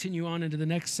assurance, we continue on into the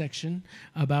next section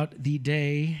about the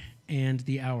day and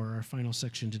the hour, our final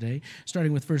section today,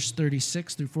 starting with verse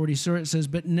 36 through 40. So it says,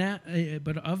 but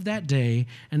of that day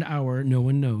and hour no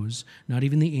one knows, not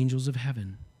even the angels of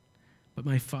heaven, but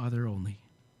my Father only.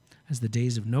 As the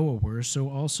days of Noah were, so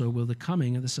also will the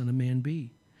coming of the Son of Man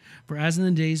be. For as in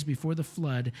the days before the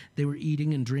flood, they were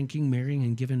eating and drinking, marrying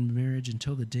and giving in marriage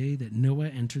until the day that Noah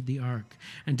entered the ark,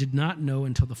 and did not know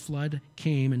until the flood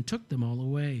came and took them all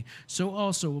away. So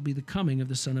also will be the coming of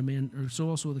the Son of Man, or so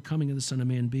also will the coming of the Son of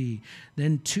Man be.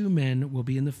 Then 2 men will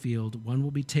be in the field, one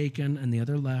will be taken and the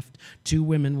other left. 2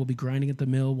 women will be grinding at the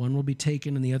mill, one will be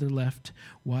taken and the other left.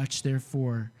 Watch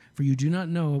therefore, for you do not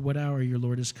know at what hour your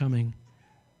Lord is coming.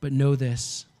 But know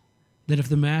this, that if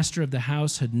the master of the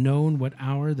house had known what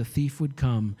hour the thief would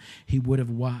come, he would have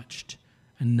watched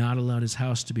and not allowed his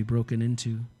house to be broken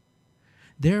into.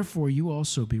 Therefore you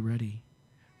also be ready,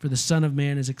 for the Son of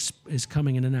Man is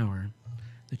coming in an hour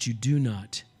that you do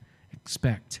not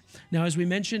expect. Now, as we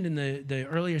mentioned in the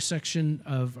earlier section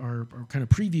of our kind of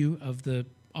preview of the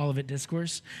Olivet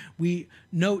Discourse, we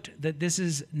note that this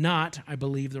is not, I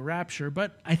believe, the rapture,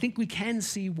 but I think we can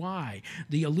see why.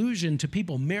 The allusion to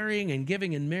people marrying and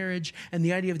giving in marriage and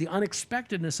the idea of the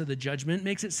unexpectedness of the judgment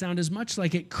makes it sound as much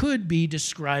like it could be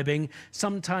describing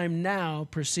sometime now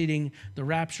preceding the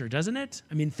rapture, doesn't it?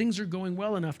 I mean, things are going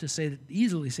well enough to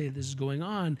easily say that this is going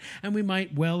on, and we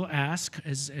might well ask,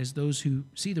 as those who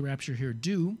see the rapture here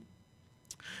do,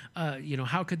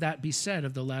 how could that be said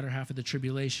of the latter half of the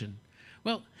tribulation?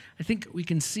 Well, I think we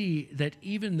can see that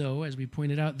even though, as we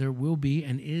pointed out, there will be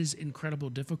and is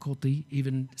incredible difficulty,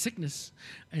 even sickness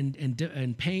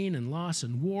and pain and loss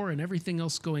and war and everything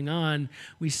else going on,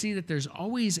 we see that there's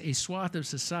always a swath of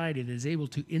society that is able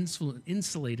to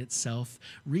insulate itself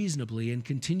reasonably and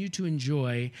continue to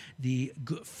enjoy the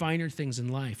finer things in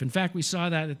life. In fact, we saw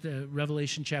that at the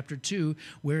Revelation chapter 2,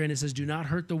 wherein it says, do not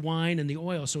hurt the wine and the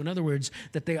oil. So in other words,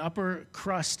 that the upper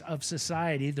crust of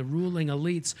society, the ruling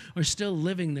elites, are still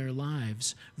living their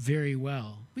lives very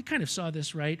well. We kind of saw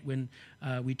this, right, when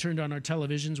we turned on our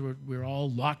televisions. We were all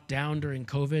locked down during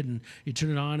COVID, and you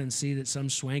turn it on and see that some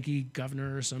swanky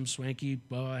governor or some swanky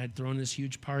had thrown this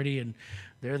huge party, and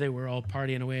there they were all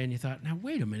partying away, and you thought, now,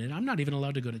 wait a minute, I'm not even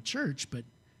allowed to go to church, but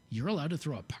you're allowed to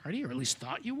throw a party, or at least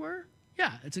thought you were?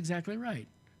 Yeah, that's exactly right.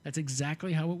 That's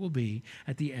exactly how it will be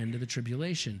at the end of the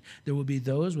tribulation. There will be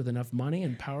those with enough money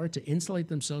and power to insulate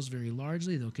themselves very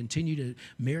largely. They'll continue to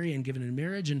marry and give in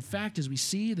marriage. In fact, as we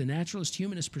see, the naturalist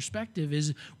humanist perspective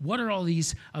is, what are all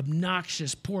these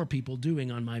obnoxious poor people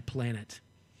doing on my planet?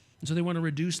 And so they want to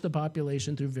reduce the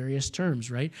population through various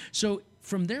terms, right? So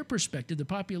from their perspective, the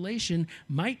population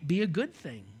might be a good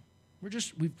thing.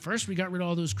 First we got rid of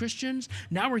all those Christians.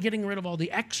 Now we're getting rid of all the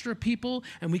extra people,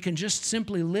 and we can just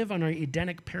simply live on our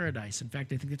Edenic paradise. In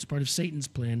fact, I think it's part of Satan's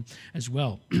plan as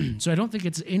well. So I don't think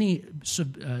it's any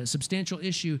substantial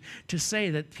issue to say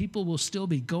that people will still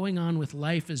be going on with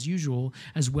life as usual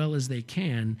as well as they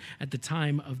can at the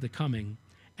time of the coming.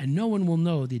 And no one will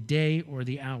know the day or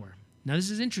the hour. Now,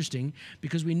 this is interesting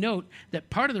because we note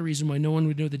that part of the reason why no one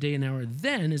would know the day and hour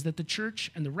then is that the church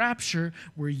and the rapture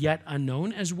were yet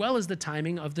unknown, as well as the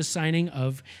timing of the signing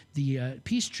of the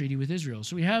peace treaty with Israel.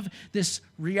 So we have this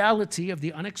reality of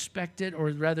the unexpected, or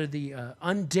rather the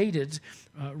undated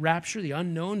rapture, the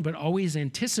unknown but always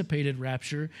anticipated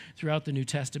rapture throughout the New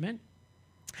Testament.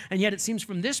 And yet it seems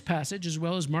from this passage, as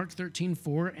well as Mark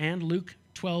 13:4 and Luke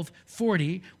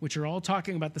 12:40, which are all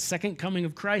talking about the second coming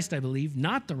of Christ, I believe,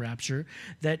 not the rapture,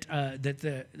 that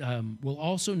will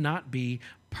also not be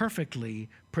perfectly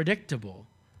predictable.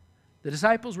 The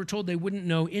disciples were told they wouldn't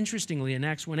know, interestingly, in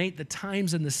Acts 1:8, the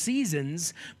times and the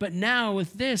seasons, but now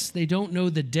with this, they don't know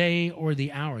the day or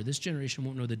the hour. This generation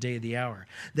won't know the day or the hour.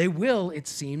 They will, it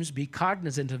seems, be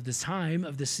cognizant of the time,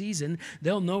 of the season.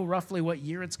 They'll know roughly what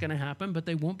year it's going to happen, but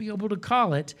they won't be able to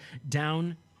call it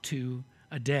down to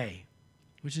a day,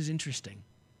 which is interesting.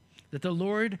 That the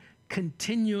Lord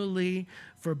continually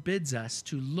forbids us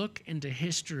to look into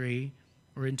history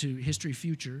or into history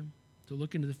future, to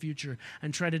look into the future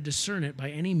and try to discern it by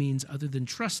any means other than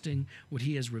trusting what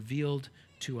he has revealed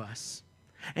to us.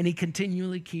 And he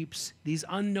continually keeps these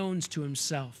unknowns to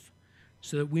himself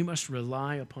so that we must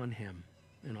rely upon him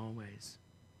in all ways.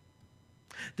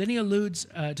 Then he alludes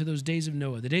to those days of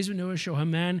Noah. The days of Noah show how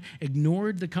man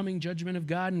ignored the coming judgment of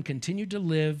God and continued to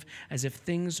live as if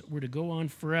things were to go on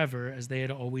forever as they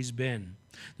had always been.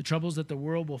 The troubles that the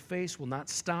world will face will not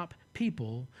stop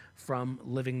people from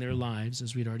living their lives,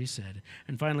 as we'd already said.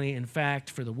 And finally, in fact,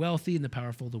 for the wealthy and the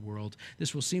powerful of the world,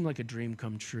 this will seem like a dream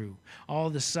come true. All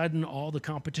of a sudden, all the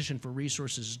competition for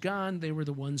resources is gone. They were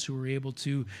the ones who were able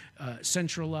to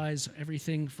centralize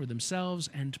everything for themselves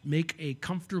and make a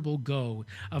comfortable go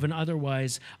of an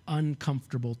otherwise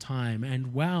uncomfortable time.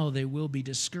 And while they will be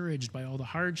discouraged by all the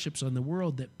hardships on the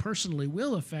world that personally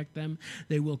will affect them,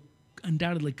 they will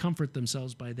undoubtedly comfort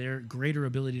themselves by their greater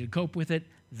ability to cope with it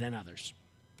than others.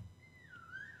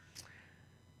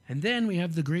 And then we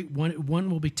have the great one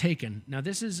will be taken. Now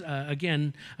this is,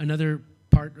 again, another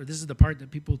part, or this is the part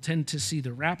that people tend to see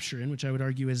the rapture in, which I would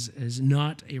argue is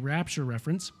not a rapture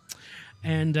reference.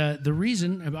 And the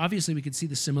reason, obviously we could see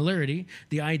the similarity,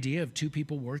 the idea of two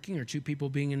people working or two people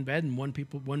being in bed and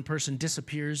one person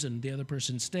disappears and the other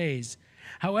person stays.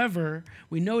 However,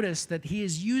 we notice that he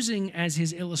is using as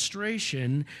his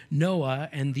illustration Noah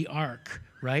and the ark,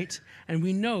 right? And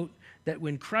we note that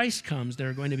when Christ comes, there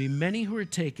are going to be many who are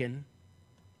taken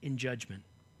in judgment.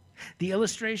 The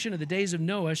illustration of the days of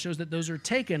Noah shows that those who are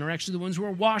taken are actually the ones who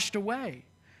are washed away,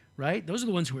 right? Those are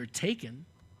the ones who are taken.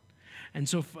 And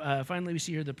so finally we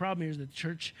see here the problem here is that the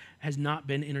church has not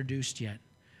been introduced yet.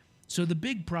 So the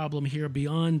big problem here,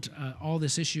 beyond all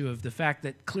this issue of the fact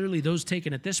that clearly those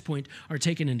taken at this point are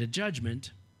taken into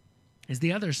judgment, is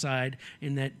the other side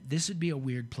in that this would be a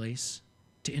weird place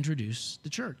to introduce the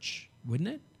church, wouldn't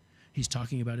it? He's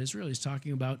talking about Israel. He's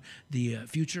talking about the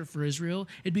future for Israel.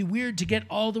 It'd be weird to get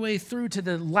all the way through to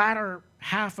the latter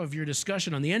half of your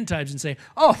discussion on the end times and say,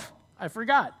 oh, I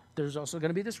forgot. There's also going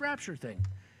to be this rapture thing.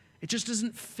 It just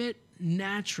doesn't fit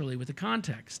naturally with the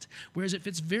context, whereas it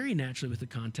fits very naturally with the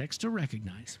context to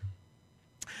recognize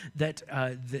that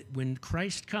when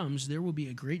Christ comes, there will be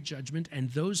a great judgment, and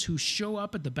those who show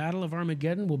up at the Battle of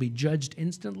Armageddon will be judged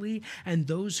instantly, and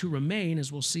those who remain,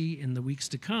 as we'll see in the weeks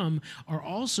to come, are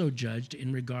also judged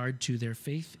in regard to their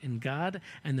faith in God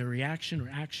and their reaction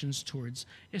or actions towards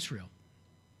Israel.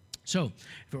 So,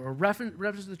 if it were a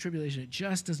reference to the tribulation, it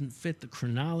just doesn't fit the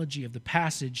chronology of the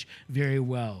passage very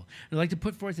well. And I'd like to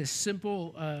put forth a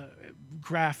simple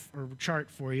graph or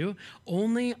chart for you.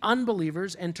 Only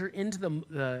unbelievers enter into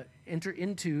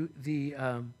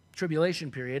the tribulation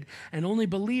period, and only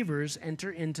believers enter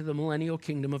into the millennial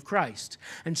kingdom of Christ.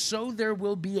 And so there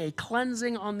will be a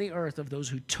cleansing on the earth of those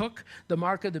who took the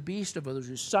mark of the beast, of those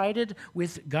who sided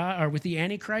with God or with the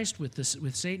Antichrist, with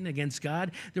Satan against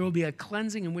God. There will be a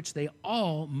cleansing in which they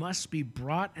all must be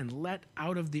brought and let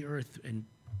out of the earth and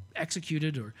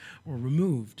executed or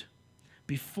removed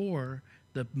before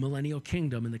the millennial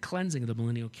kingdom and the cleansing of the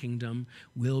millennial kingdom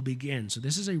will begin. So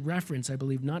this is a reference, I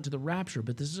believe, not to the rapture,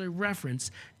 but this is a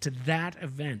reference to that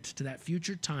event, to that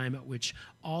future time at which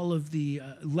all of the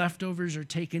leftovers are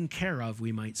taken care of,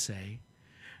 we might say.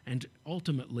 And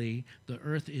ultimately, the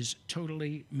earth is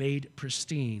totally made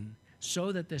pristine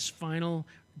so that this final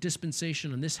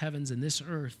dispensation on this heavens and this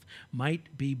earth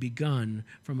might be begun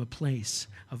from a place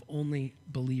of only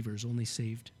believers, only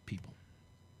saved people.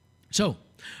 So,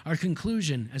 our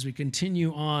conclusion as we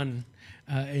continue on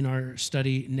in our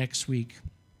study next week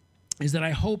is that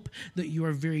I hope that you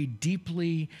are very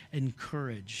deeply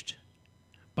encouraged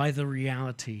by the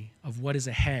reality of what is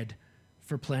ahead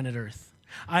for planet Earth.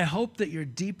 I hope that you're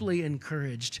deeply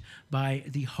encouraged by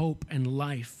the hope and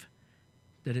life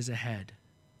that is ahead.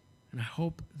 And I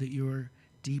hope that you're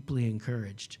deeply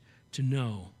encouraged to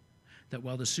know that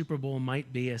while the Super Bowl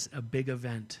might be a big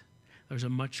event, there's a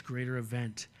much greater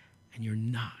event, and you're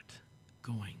not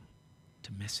going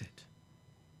to miss it.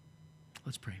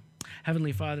 Let's pray.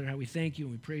 Heavenly Father, how we thank you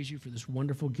and we praise you for this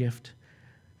wonderful gift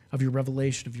of your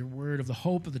revelation, of your word, of the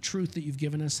hope, of the truth that you've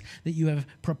given us, that you have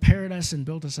prepared us and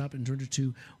built us up in order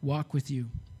to walk with you,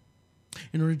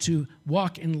 in order to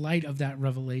walk in light of that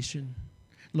revelation,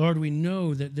 Lord, we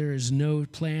know that there is no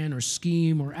plan or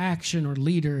scheme or action or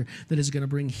leader that is going to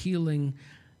bring healing,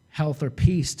 health, or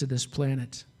peace to this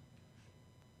planet.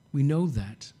 We know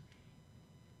that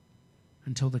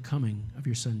until the coming of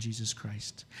your Son, Jesus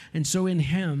Christ. And so in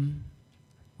him,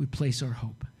 we place our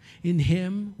hope. In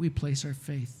him, we place our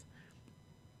faith.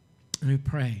 And we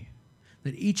pray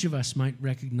that each of us might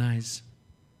recognize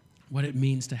what it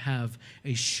means to have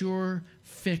a sure,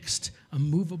 fixed,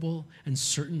 immovable, and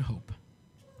certain hope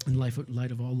in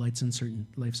light of all life's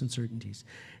uncertainties.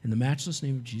 In the matchless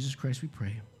name of Jesus Christ we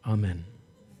pray. Amen.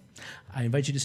 I invite you to